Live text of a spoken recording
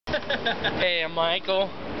Hey, I'm Michael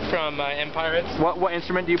from Empires. What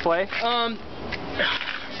instrument do you play?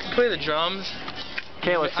 Play the drums.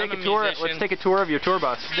 Okay, let's take a tour. musician. Let's take a tour of your tour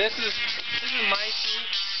bus. This is my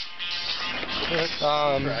seat.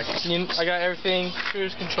 I got everything,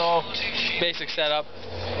 cruise control, basic setup.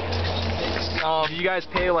 Do you guys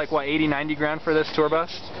pay like what, 80, 90 grand for this tour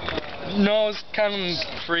bus? No, it's kind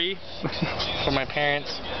of free for my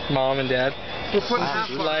parents, mom and dad. We're putting Wow,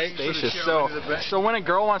 half like, spacious. so when a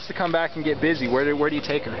girl wants to come back and get busy, where do you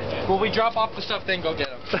take her? Well, we drop off the stuff, then go get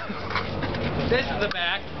them. This is the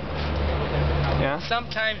back. Yeah.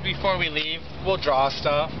 Sometimes before we leave, we'll draw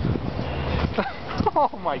stuff. Oh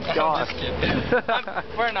my God. I'm just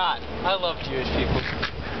kidding. We're not. I love Jewish people.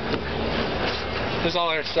 There's all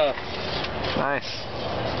our stuff. Nice.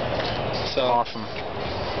 So Awesome.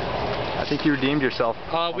 I think you redeemed yourself.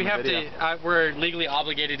 We have to. We're legally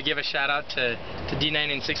obligated to give a shout out to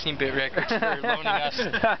D9 and 16-bit Records for loaning us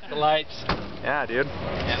the lights. Yeah, dude.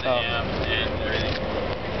 And the amp and everything.